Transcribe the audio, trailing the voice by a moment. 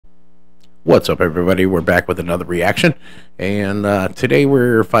What's up, everybody? We're back with another reaction, and today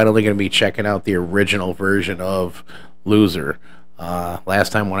we're finally going to be checking out the original version of Loser.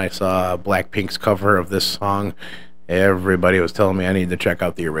 Last time when I saw Blackpink's cover of this song, everybody was telling me I need to check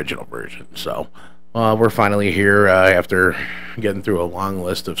out the original version. So we're finally here after getting through a long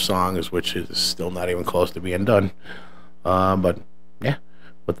list of songs, which is still not even close to being done. But yeah,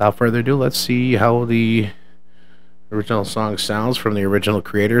 without further ado, let's see how the original song sounds from the original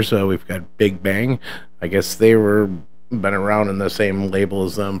creators. We've got Big Bang. I guess they were been around in the same label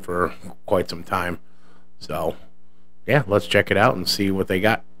as them for quite some time. So yeah, let's check it out and see what they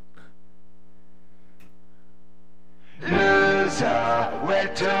got.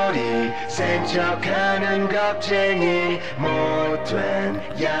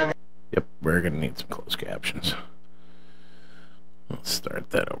 Yep, we're gonna need some closed captions. Let's start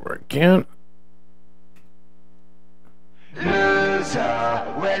that over again. Loser,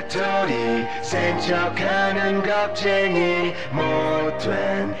 외톨이 센척하는 겁쟁이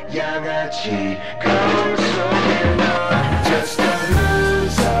못된 양아치 거울 속에 넌 Just a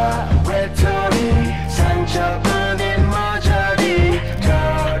loser, 외톨이 상처뿐인 머저리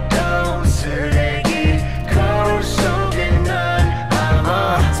더러운 쓰레기 거울 속에 넌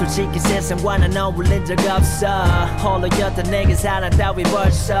솔직히 세상과는 어울린 적 없어 홀로였던 내게 사랑 따위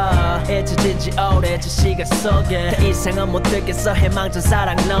벌써 잊혀진 지 오래전 시간 속에 더 이상은 못 듣겠어 해망전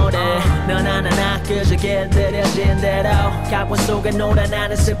사랑 노래 넌 하나나 그저 길들여진 대로 각본 속에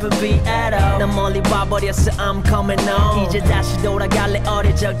놀아나는 슬픈 비애로 난 멀리 와버렸어 I'm coming home 이제 다시 돌아갈래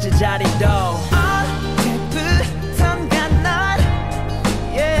어릴 적 제자리도 언제부턴가 널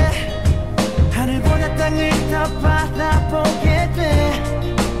yeah. 하늘보다 땅을 더 바라보게 돼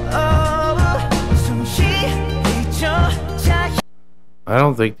I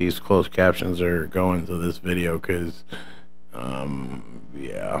don't think these closed captions are going to this video because,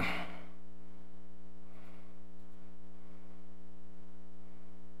 yeah.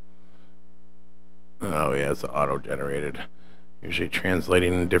 Oh yeah, it's auto-generated. Usually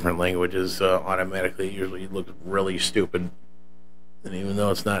translating in different languages automatically usually looks really stupid. And even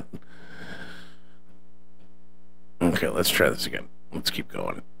though it's not... Okay, let's try this again. Let's keep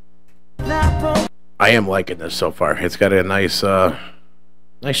going. I am liking this so far. It's got a nice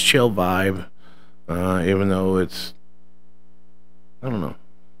nice chill vibe, even though it's, I don't know,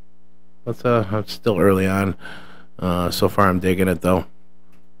 it's still early on. So far I'm digging it though.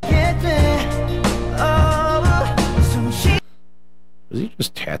 Is he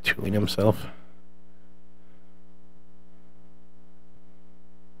just tattooing himself?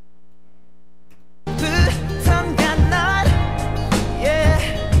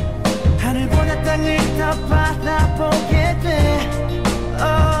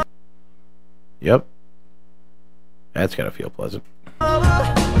 Yep. That's gotta feel pleasant.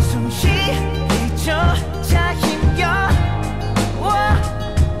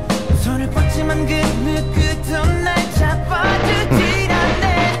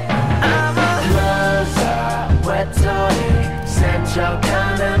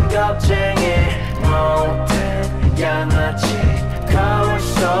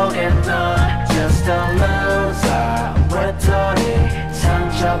 Just a loser, 외톨이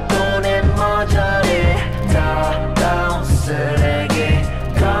상처뿐인 머저리 더러운 쓰레기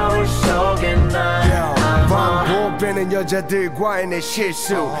거울 속에 난 반복되는 여자들과의 내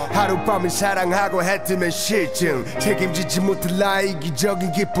실수 하룻밤을 사랑하고 해뜨면 실증 책임지지 못할 나의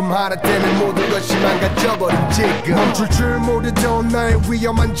이기적인 기쁨 하나 때문에 모든 것이 망가져버린 지금 멈출 줄 모르던 나의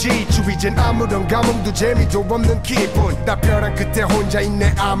위험한 지주 이젠 아무런 감흥도 재미도 없는 기분 나 벼랑 끝에 혼자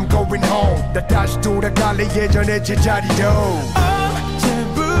있네 I'm going home 나 다시 돌아갈래 예전의 제자리로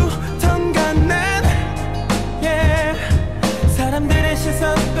언제부턴가 난 yeah. 사람들의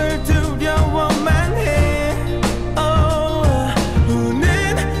시선을 두려워만 해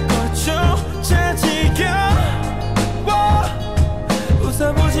우는 것조차 지겨워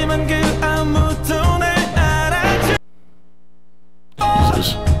웃어보지만 그 아무도 날 알아줘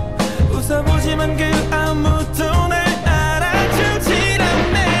웃어보지만 그 아무도 날 알아주질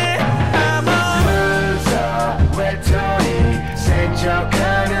않네 I'm a loser 외톨이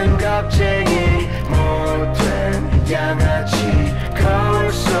생척하는 겁쟁이 못된 양아치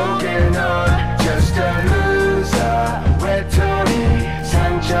거울 속에 넌 Just a loser 외톨이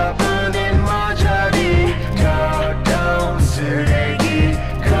상처뿐인 머저리 더러운 쓰레기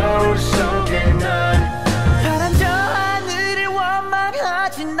거울 속에 넌 파란 저 하늘을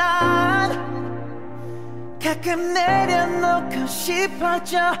원망하지 난 가끔 내려놓고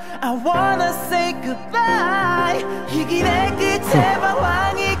싶어져 I wanna say goodbye 이 길의 끝에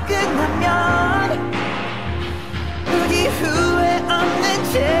방황이 끝나면 우리 후회 없는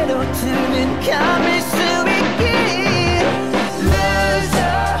채로 감을 수 있길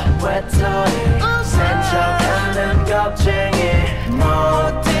Loser 외톨이 센 척하는 겁쟁이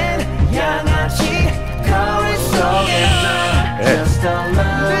모든 양아치 거울 속에 너 Just a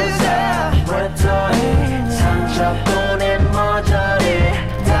loser 외톨이 상처뿐인 모조리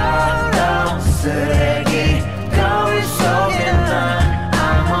다 쓰레기 거울 속에 넌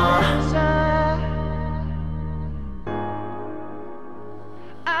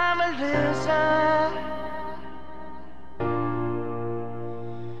I'm a loser.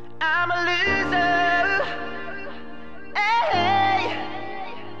 I'm a loser. Hey,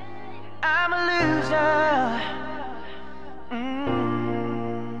 I'm a loser.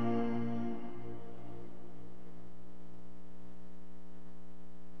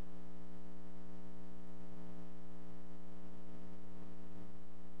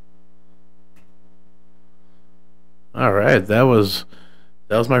 All right, that was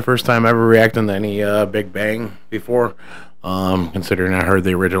my first time ever reacting to any Big Bang before. Considering I heard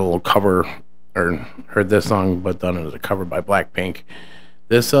the original cover or heard this song, but done as a cover by Blackpink.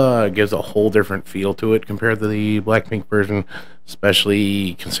 This gives a whole different feel to it compared to the Blackpink version,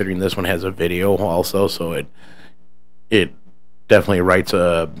 especially considering this one has a video also. So it definitely writes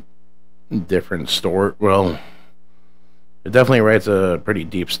a different story. Well, it definitely writes a pretty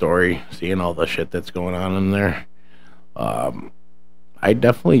deep story. Seeing all the shit that's going on in there. I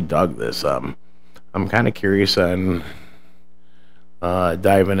definitely dug this. I'm kind of curious on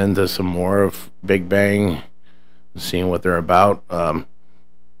diving into some more of Big Bang, seeing what they're about. I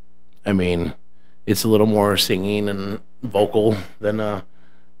mean, it's a little more singing and vocal than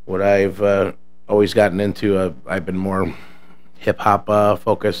what I've always gotten into. I've been more hip hop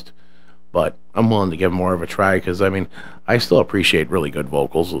focused, but I'm willing to give more of a try because I mean, I still appreciate really good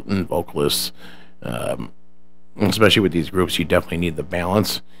vocals and vocalists. Especially with these groups, you definitely need the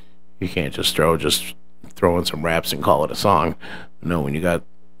balance. You can't just throw in some raps and call it a song. No, when you got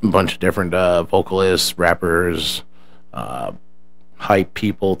a bunch of different vocalists, rappers, hype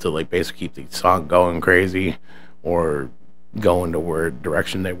people to like basically keep the song going crazy or go into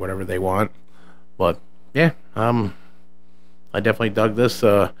direction whatever they want. But yeah, I definitely dug this.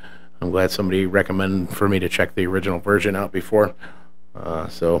 I'm glad somebody recommended for me to check the original version out before.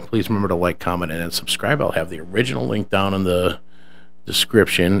 So please remember to like, comment, and subscribe. I'll have the original link down in the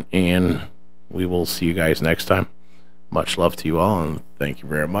description, and we will see you guys next time. Much love to you all, and thank you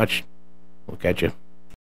very much. We'll catch you.